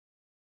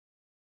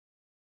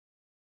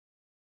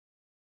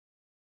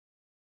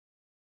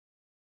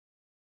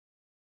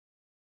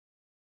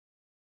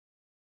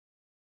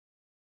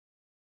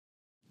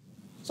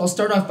So I'll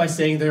start off by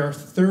saying there are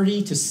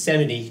 30 to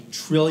 70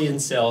 trillion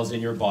cells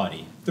in your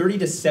body, 30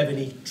 to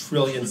 70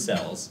 trillion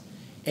cells,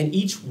 and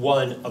each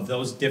one of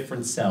those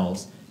different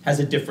cells has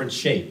a different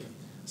shape.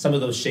 Some of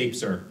those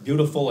shapes are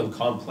beautiful and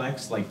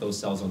complex, like those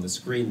cells on the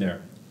screen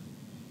there.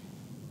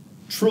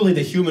 Truly,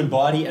 the human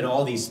body and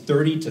all these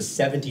 30 to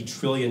 70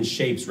 trillion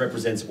shapes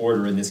represents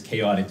order in this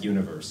chaotic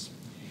universe.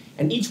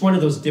 And each one of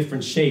those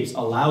different shapes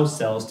allows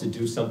cells to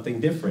do something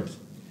different.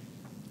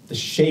 The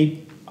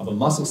shape of a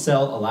muscle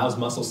cell allows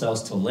muscle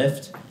cells to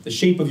lift. The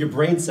shape of your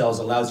brain cells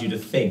allows you to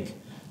think.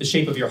 The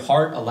shape of your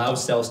heart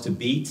allows cells to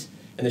beat.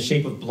 And the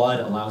shape of blood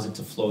allows it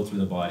to flow through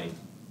the body.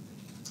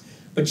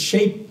 But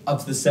shape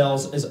of the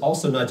cells is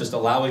also not just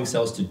allowing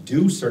cells to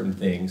do certain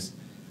things.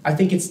 I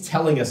think it's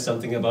telling us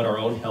something about our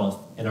own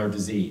health and our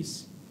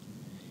disease.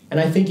 And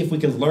I think if we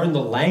can learn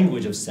the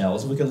language of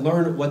cells, we can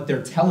learn what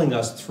they're telling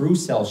us through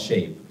cell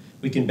shape,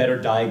 we can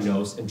better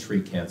diagnose and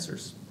treat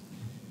cancers.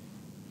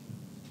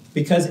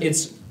 Because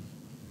it's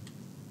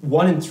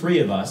 1 in 3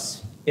 of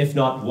us, if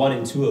not 1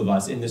 in 2 of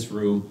us in this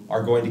room,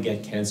 are going to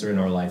get cancer in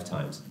our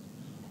lifetimes.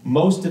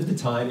 Most of the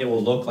time, it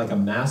will look like a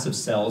mass of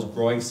cells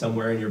growing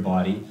somewhere in your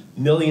body,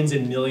 millions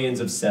and millions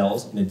of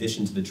cells, in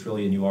addition to the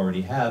trillion you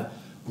already have,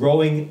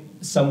 growing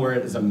somewhere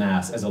as a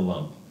mass, as a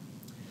lump.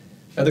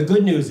 Now, the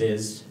good news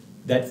is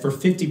that for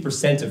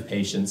 50% of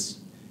patients,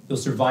 you'll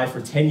survive for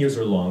 10 years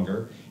or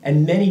longer,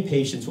 and many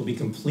patients will be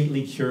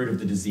completely cured of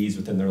the disease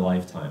within their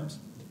lifetimes.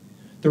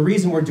 The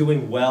reason we're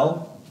doing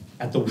well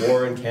at the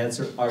war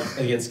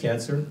against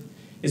cancer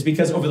is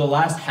because over the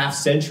last half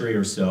century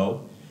or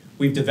so,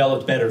 we've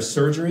developed better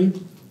surgery,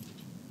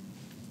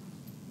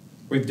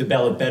 we've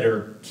developed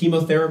better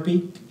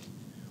chemotherapy,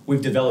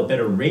 we've developed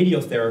better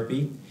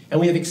radiotherapy, and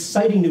we have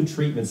exciting new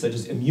treatments such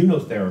as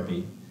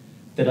immunotherapy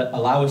that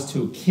allow us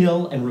to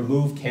kill and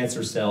remove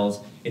cancer cells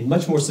in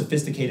much more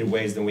sophisticated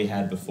ways than we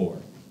had before.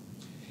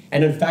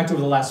 And in fact, over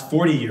the last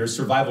 40 years,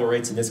 survival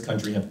rates in this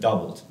country have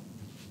doubled.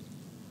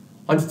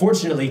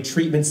 Unfortunately,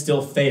 treatment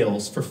still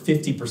fails for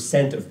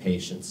 50% of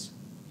patients.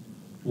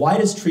 Why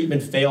does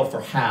treatment fail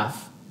for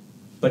half,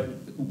 but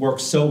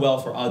works so well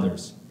for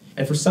others?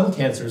 And for some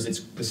cancers,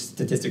 the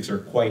statistics are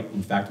quite,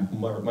 in fact,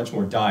 much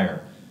more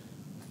dire.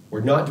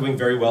 We're not doing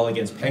very well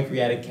against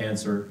pancreatic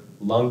cancer,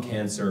 lung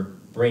cancer,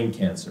 brain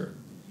cancer.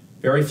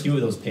 Very few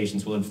of those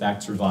patients will, in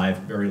fact, survive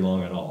very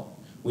long at all.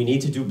 We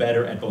need to do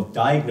better at both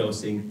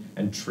diagnosing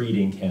and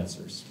treating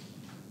cancers.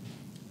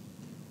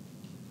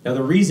 Now,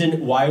 the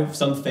reason why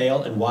some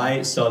fail and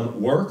why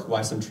some work,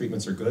 why some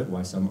treatments are good,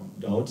 why some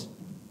don't,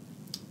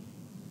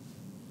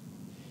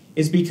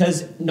 is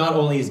because not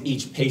only is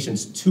each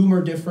patient's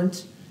tumor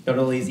different, not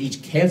only is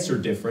each cancer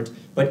different,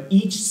 but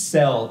each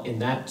cell in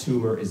that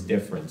tumor is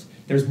different.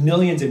 There's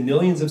millions and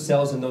millions of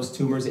cells in those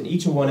tumors, and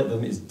each one of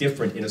them is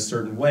different in a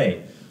certain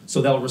way.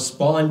 So they'll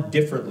respond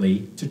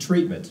differently to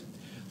treatment.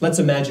 Let's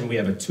imagine we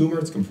have a tumor,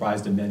 it's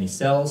comprised of many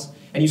cells,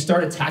 and you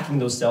start attacking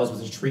those cells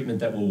with a treatment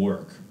that will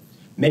work.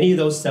 Many of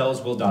those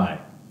cells will die.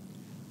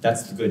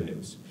 That's the good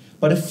news.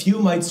 But a few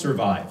might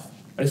survive.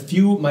 A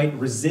few might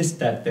resist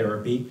that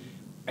therapy,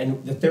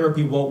 and the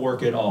therapy won't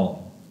work at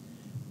all.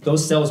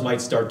 Those cells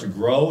might start to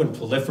grow and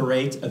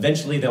proliferate.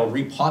 Eventually, they'll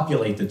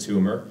repopulate the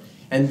tumor,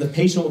 and the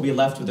patient will be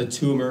left with a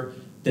tumor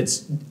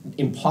that's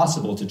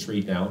impossible to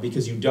treat now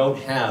because you don't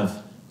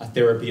have a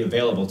therapy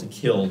available to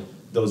kill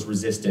those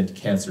resistant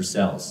cancer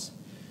cells.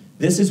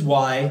 This is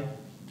why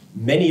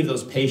many of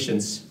those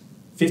patients,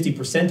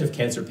 50% of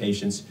cancer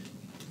patients,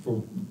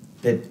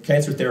 that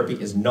cancer therapy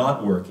is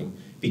not working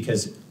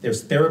because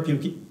there's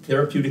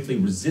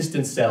therapeutically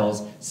resistant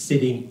cells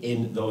sitting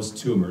in those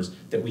tumors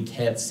that we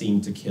can't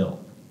seem to kill.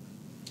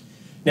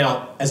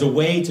 Now, as a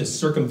way to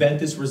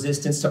circumvent this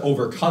resistance, to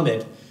overcome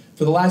it,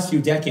 for the last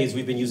few decades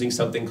we've been using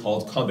something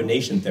called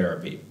combination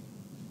therapy,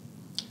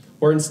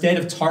 where instead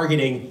of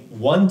targeting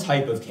one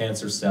type of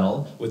cancer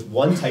cell with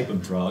one type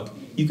of drug,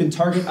 you can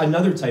target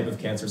another type of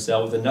cancer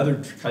cell with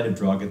another kind of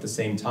drug at the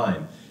same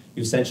time.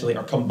 You essentially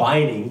are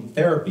combining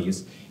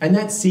therapies, and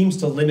that seems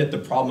to limit the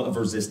problem of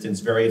resistance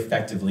very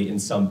effectively in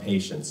some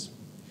patients.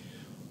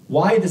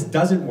 Why this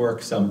doesn't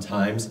work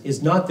sometimes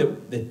is not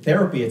that the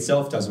therapy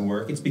itself doesn't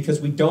work, it's because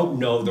we don't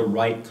know the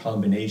right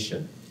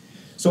combination.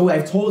 So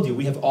I've told you,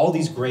 we have all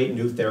these great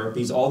new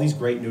therapies, all these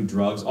great new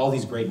drugs, all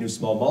these great new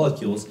small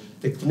molecules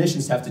that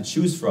clinicians have to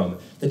choose from.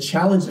 The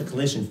challenge the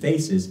clinician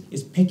faces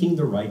is picking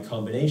the right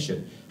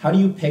combination. How do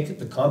you pick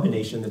the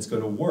combination that's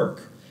going to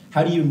work?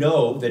 How do you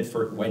know that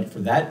for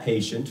that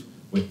patient,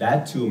 with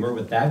that tumor,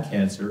 with that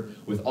cancer,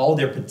 with all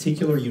their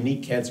particular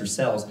unique cancer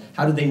cells,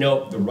 how do they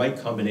know the right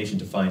combination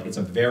to find? It's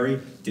a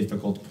very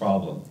difficult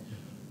problem.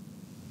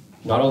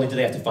 Not only do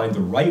they have to find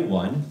the right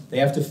one, they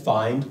have to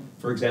find,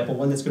 for example,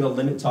 one that's going to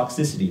limit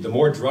toxicity. The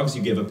more drugs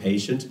you give a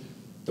patient,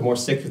 the more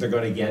sick they're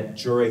going to get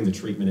during the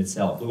treatment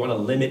itself. We want to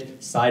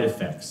limit side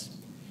effects.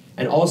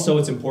 And also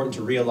it's important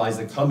to realize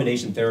that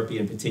combination therapy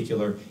in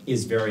particular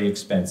is very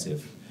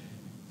expensive.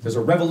 There's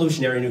a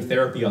revolutionary new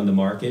therapy on the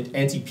market,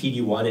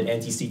 anti-PD-1 and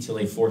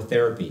anti-CTLA-4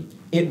 therapy.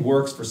 It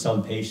works for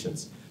some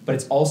patients, but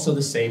it's also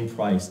the same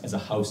price as a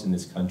house in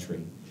this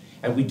country.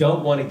 And we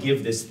don't want to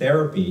give this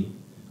therapy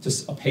to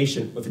a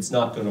patient if it's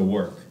not going to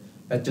work.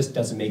 That just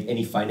doesn't make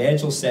any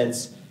financial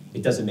sense.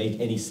 It doesn't make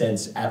any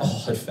sense at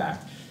all, in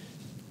fact.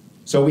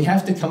 So we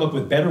have to come up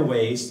with better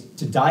ways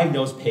to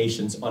diagnose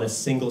patients on a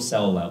single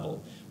cell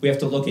level. We have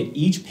to look at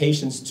each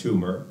patient's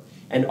tumor,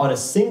 and on a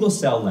single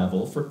cell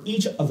level, for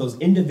each of those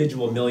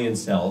individual million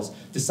cells,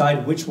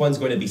 decide which one's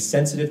going to be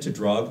sensitive to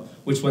drug,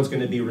 which one's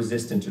going to be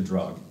resistant to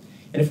drug.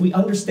 And if we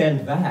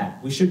understand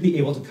that, we should be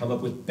able to come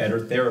up with better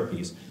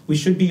therapies. We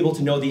should be able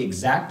to know the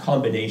exact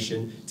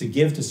combination to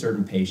give to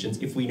certain patients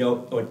if we know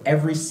what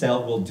every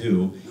cell will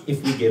do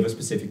if we give a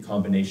specific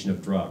combination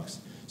of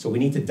drugs. So we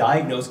need to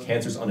diagnose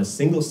cancers on a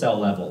single cell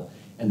level,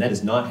 and that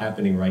is not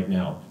happening right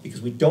now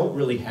because we don't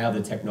really have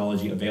the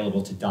technology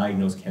available to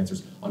diagnose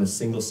cancers on a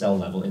single cell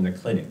level in the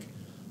clinic.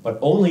 But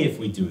only if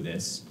we do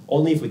this,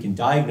 only if we can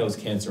diagnose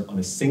cancer on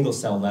a single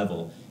cell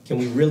level, can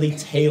we really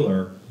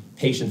tailor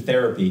patient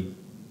therapy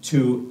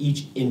to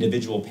each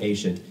individual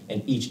patient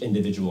and each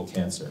individual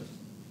cancer.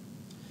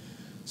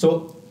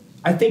 So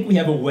I think we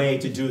have a way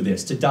to do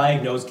this, to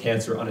diagnose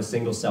cancer on a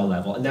single cell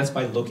level, and that's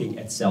by looking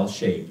at cell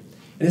shape.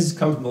 And this has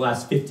come from the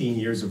last 15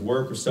 years of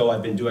work or so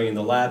I've been doing in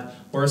the lab,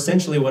 where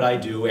essentially what I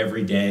do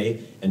every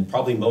day, and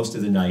probably most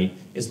of the night,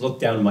 is look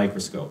down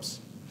microscopes.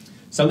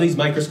 Some of these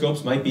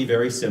microscopes might be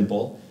very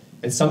simple,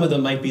 and some of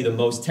them might be the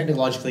most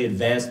technologically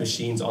advanced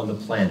machines on the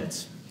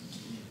planet.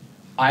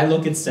 I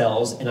look at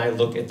cells and I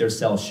look at their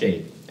cell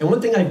shape. And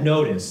one thing I've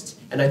noticed,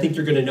 and I think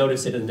you're going to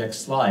notice it in the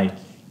next slide,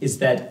 is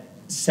that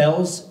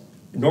cells,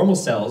 normal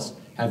cells,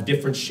 have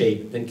different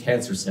shape than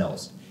cancer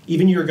cells.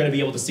 Even you're going to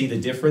be able to see the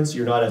difference.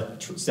 You're not a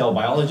cell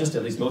biologist,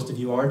 at least most of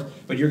you aren't,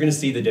 but you're going to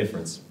see the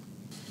difference.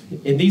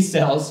 In these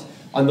cells,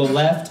 on the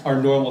left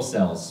are normal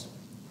cells.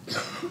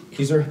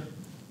 These are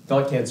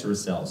not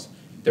cancerous cells.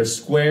 They're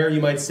square,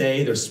 you might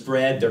say, they're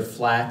spread, they're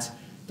flat.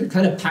 They're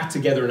kind of packed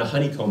together in a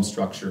honeycomb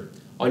structure.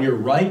 On your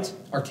right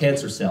are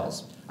cancer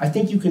cells. I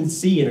think you can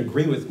see and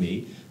agree with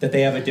me that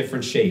they have a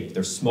different shape.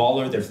 They're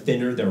smaller, they're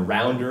thinner, they're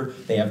rounder,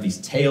 they have these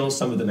tails,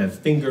 some of them have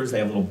fingers, they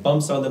have little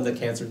bumps on them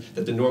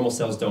that the normal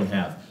cells don't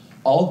have.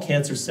 All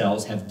cancer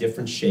cells have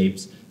different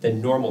shapes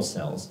than normal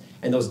cells,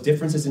 and those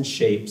differences in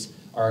shapes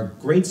are a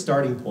great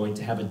starting point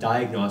to have a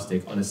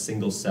diagnostic on a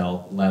single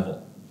cell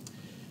level.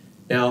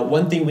 Now,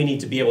 one thing we need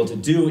to be able to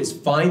do is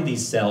find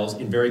these cells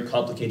in very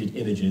complicated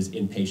images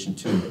in patient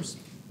tumors.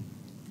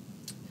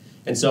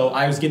 And so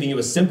I was giving you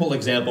a simple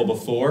example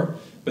before,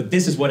 but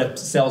this is what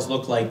cells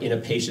look like in a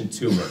patient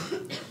tumor.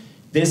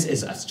 This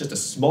is just a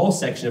small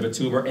section of a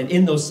tumor, and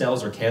in those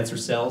cells are cancer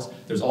cells.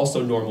 There's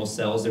also normal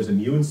cells, there's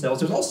immune cells,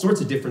 there's all sorts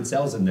of different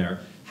cells in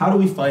there. How do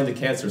we find the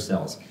cancer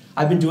cells?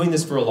 I've been doing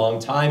this for a long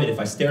time, and if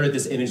I stared at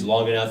this image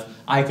long enough,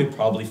 I could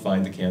probably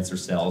find the cancer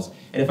cells.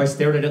 And if I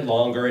stared at it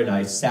longer and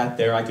I sat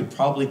there, I could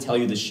probably tell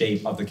you the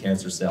shape of the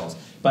cancer cells.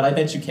 But I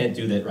bet you can't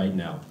do that right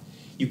now.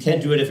 You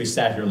can't do it if you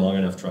sat here long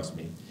enough, trust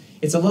me.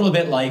 It's a little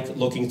bit like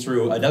looking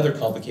through another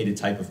complicated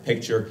type of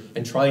picture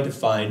and trying to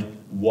find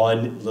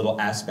one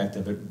little aspect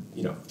of it,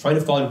 trying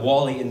to find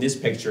Wally in this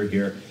picture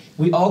here.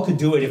 We all could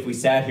do it if we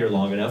sat here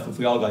long enough, if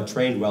we all got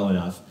trained well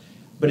enough,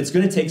 but it's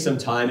going to take some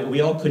time and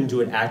we all couldn't do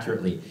it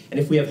accurately. And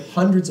if we have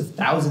hundreds of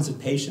thousands of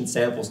patient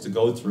samples to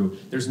go through,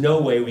 there's no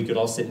way we could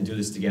all sit and do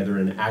this together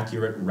in an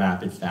accurate,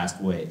 rapid,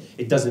 fast way.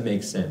 It doesn't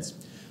make sense.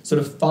 So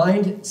to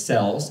find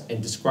cells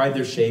and describe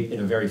their shape in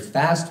a very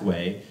fast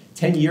way,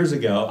 10 years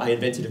ago, I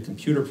invented a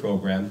computer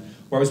program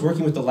where I was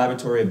working with the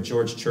laboratory of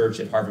George Church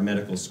at Harvard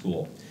Medical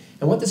School.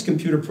 And what this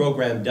computer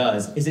program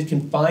does is it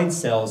can find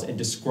cells and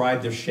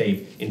describe their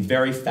shape in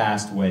very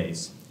fast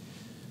ways.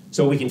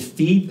 So we can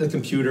feed the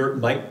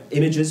computer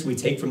images we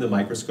take from the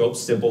microscopes,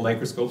 simple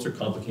microscopes or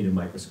complicated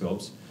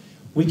microscopes.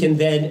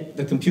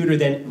 The computer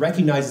then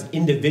recognizes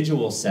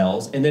individual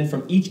cells, and then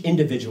from each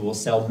individual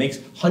cell makes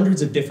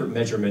hundreds of different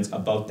measurements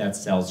about that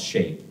cell's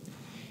shape.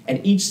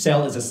 And each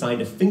cell is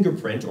assigned a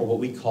fingerprint, or what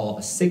we call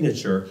a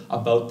signature,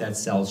 about that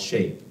cell's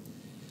shape.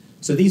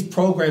 So these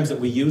programs that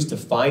we use to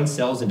find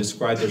cells and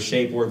describe their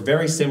shape work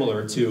very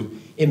similar to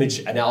image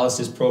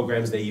analysis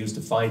programs they use to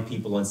find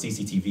people on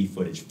CCTV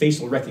footage,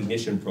 facial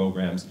recognition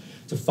programs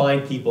to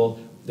find people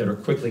that are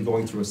quickly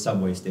going through a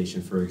subway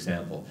station, for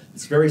example.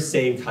 It's very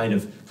same kind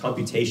of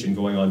computation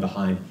going on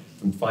behind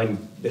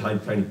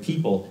finding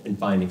people and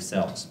finding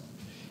cells.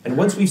 And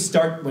once we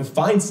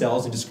find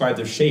cells and describe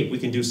their shape, we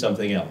can do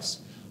something else.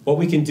 What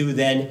we can do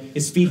then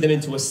is feed them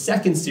into a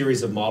second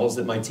series of models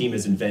that my team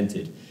has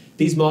invented.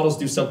 These models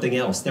do something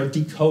else. They're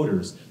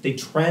decoders. They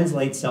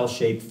translate cell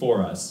shape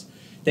for us.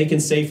 They can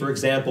say, for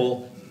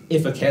example,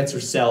 if a cancer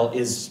cell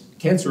is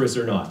cancerous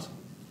or not.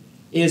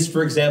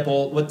 For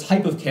example, what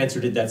type of cancer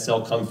did that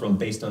cell come from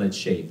based on its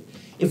shape?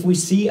 If we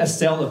see a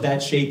cell of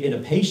that shape in a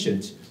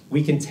patient,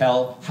 we can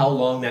tell how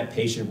long that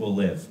patient will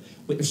live.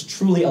 There's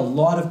truly a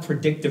lot of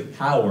predictive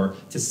power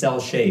to cell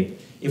shape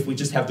if we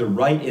just have the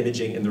right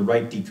imaging and the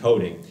right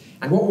decoding.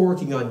 And what we're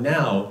working on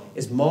now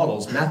is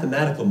models,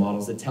 mathematical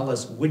models, that tell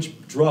us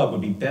which drug would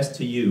be best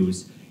to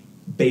use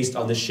based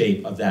on the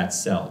shape of that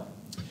cell.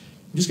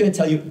 I'm just going to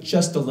tell you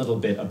just a little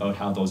bit about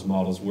how those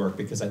models work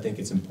because I think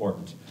it's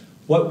important.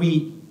 What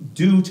we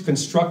do to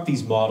construct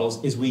these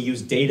models is we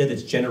use data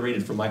that's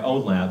generated from my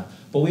own lab,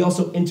 but we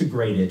also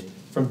integrate it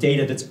from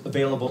data that's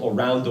available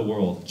around the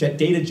world,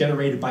 data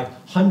generated by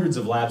hundreds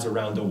of labs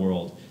around the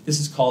world. This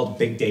is called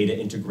big data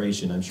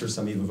integration. I'm sure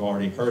some of you have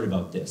already heard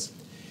about this.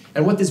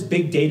 And what this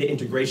big data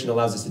integration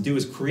allows us to do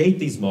is create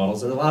these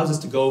models, and allows us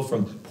to go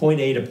from point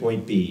A to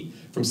point B,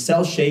 from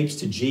cell shapes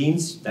to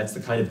genes. That's the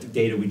kind of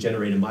data we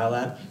generate in my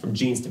lab. From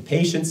genes to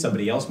patients,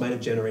 somebody else might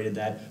have generated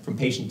that. From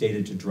patient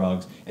data to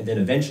drugs, and then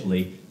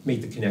eventually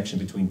make the connection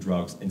between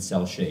drugs and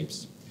cell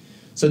shapes.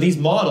 So these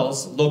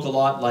models look a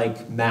lot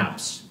like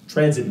maps,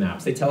 transit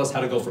maps. They tell us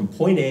how to go from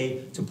point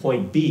A to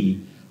point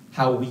B,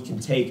 how we can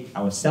take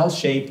our cell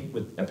shape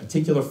with a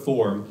particular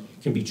form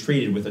can be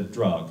treated with a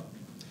drug.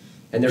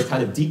 And they're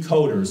kind of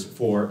decoders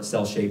for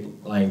cell shape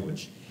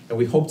language. And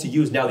we hope to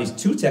use now these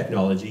two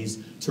technologies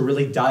to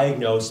really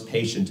diagnose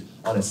patient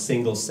on a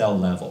single cell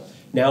level.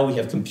 Now we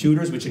have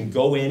computers which can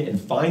go in and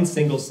find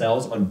single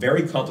cells on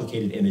very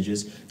complicated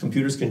images.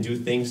 Computers can do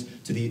things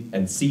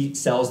and see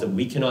cells that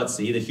we cannot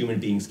see, that human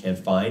beings can't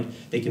find.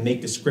 They can make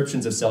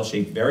descriptions of cell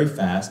shape very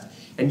fast.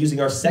 And using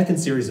our second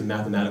series of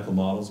mathematical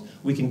models,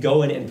 we can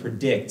go in and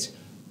predict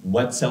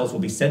what cells will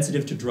be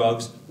sensitive to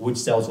drugs, which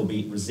cells will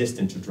be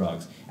resistant to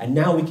drugs. And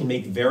now we can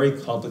make very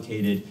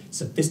complicated,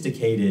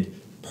 sophisticated,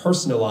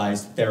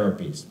 personalized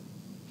therapies.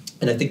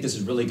 And I think this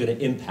is really going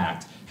to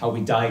impact how we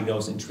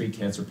diagnose and treat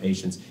cancer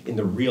patients in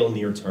the real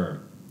near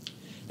term.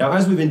 Now,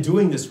 as we've been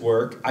doing this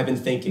work, I've been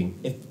thinking,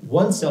 if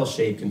one cell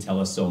shape can tell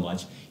us so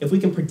much, if we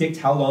can predict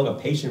how long a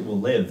patient will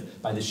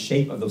live by the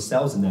shape of those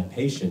cells in that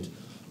patient,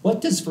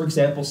 what does, for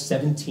example,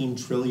 17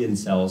 trillion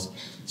cells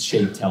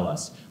shape tell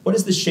us? What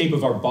does the shape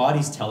of our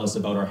bodies tell us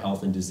about our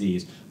health and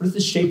disease? What does the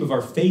shape of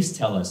our face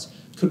tell us?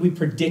 Could we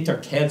predict our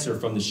cancer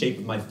from the shape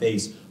of my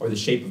face or the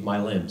shape of my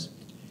limbs?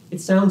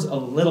 It sounds a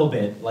little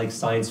bit like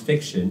science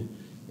fiction.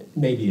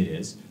 Maybe it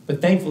is.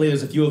 But thankfully,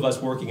 there's a few of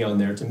us working on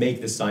there to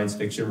make this science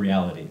fiction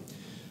reality.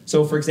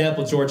 So, for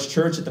example, George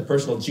Church at the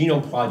Personal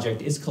Genome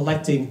Project is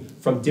collecting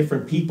from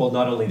different people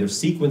not only their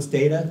sequence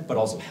data, but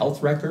also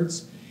health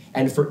records.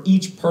 And for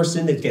each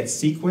person that gets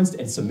sequenced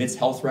and submits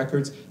health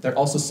records, they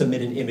also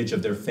submit an image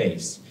of their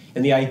face.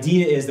 And the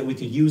idea is that we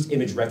could use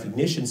image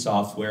recognition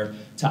software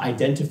to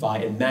identify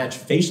and match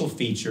facial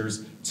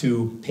features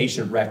to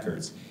patient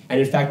records.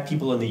 And in fact,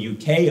 people in the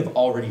UK have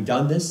already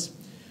done this.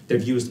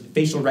 They've used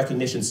facial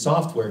recognition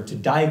software to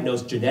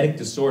diagnose genetic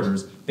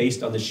disorders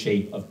based on the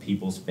shape of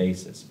people's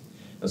faces.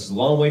 This is a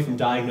long way from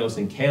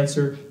diagnosing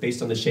cancer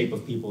based on the shape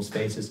of people's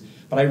faces,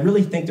 but I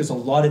really think there's a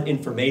lot of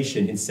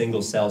information in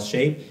single cell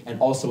shape and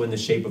also in the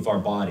shape of our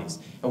bodies.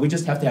 And we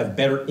just have to have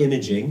better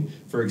imaging,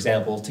 for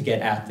example, to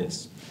get at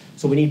this.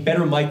 So we need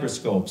better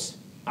microscopes.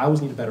 I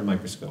always need a better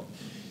microscope.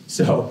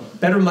 So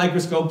better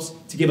microscopes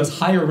to give us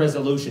higher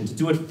resolution, to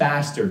do it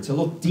faster, to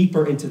look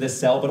deeper into the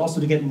cell, but also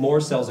to get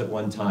more cells at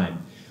one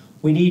time.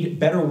 We need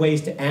better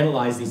ways to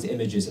analyze these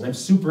images, and I'm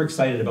super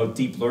excited about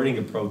deep learning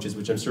approaches,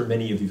 which I'm sure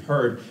many of you have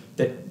heard,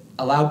 that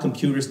allow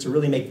computers to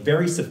really make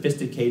very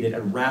sophisticated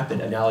and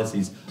rapid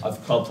analyses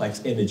of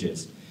complex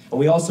images. And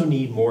we also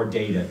need more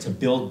data to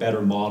build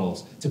better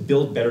models, to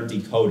build better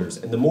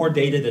decoders. And the more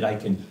data that I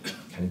can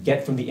kind of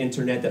get from the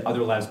internet that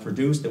other labs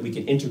produce, that we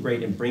can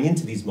integrate and bring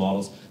into these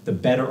models, the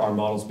better our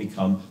models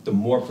become, the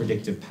more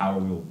predictive power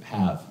we will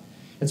have.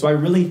 And so I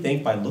really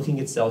think by looking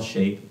at cell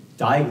shape,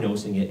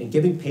 diagnosing it, and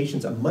giving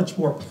patients a much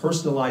more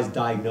personalized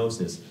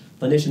diagnosis,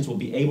 clinicians will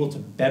be able to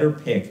better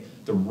pick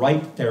the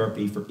right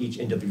therapy for each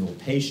individual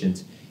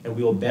patient, and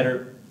we will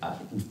better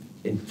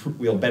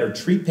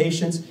treat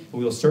patients, and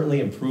we will certainly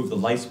improve the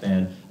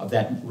lifespan of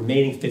that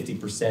remaining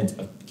 50%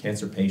 of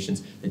cancer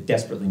patients that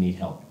desperately need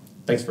help.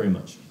 Thanks very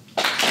much.